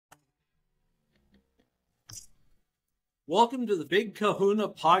Welcome to the Big Kahuna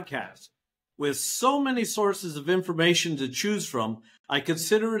podcast. With so many sources of information to choose from, I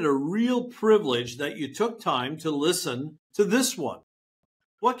consider it a real privilege that you took time to listen to this one.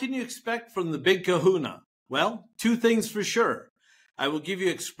 What can you expect from the Big Kahuna? Well, two things for sure. I will give you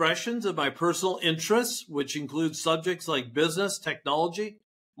expressions of my personal interests, which include subjects like business, technology,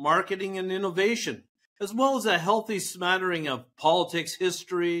 marketing, and innovation, as well as a healthy smattering of politics,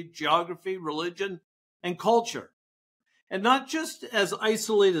 history, geography, religion, and culture. And not just as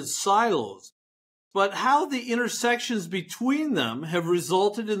isolated silos, but how the intersections between them have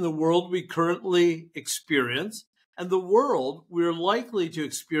resulted in the world we currently experience and the world we're likely to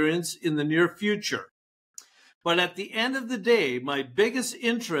experience in the near future. But at the end of the day, my biggest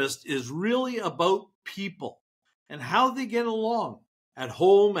interest is really about people and how they get along at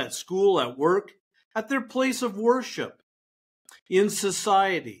home, at school, at work, at their place of worship, in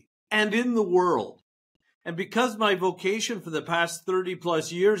society, and in the world. And because my vocation for the past 30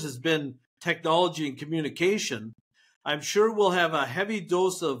 plus years has been technology and communication, I'm sure we'll have a heavy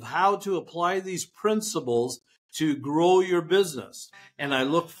dose of how to apply these principles to grow your business. And I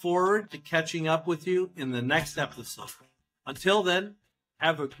look forward to catching up with you in the next episode. Until then,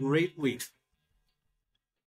 have a great week.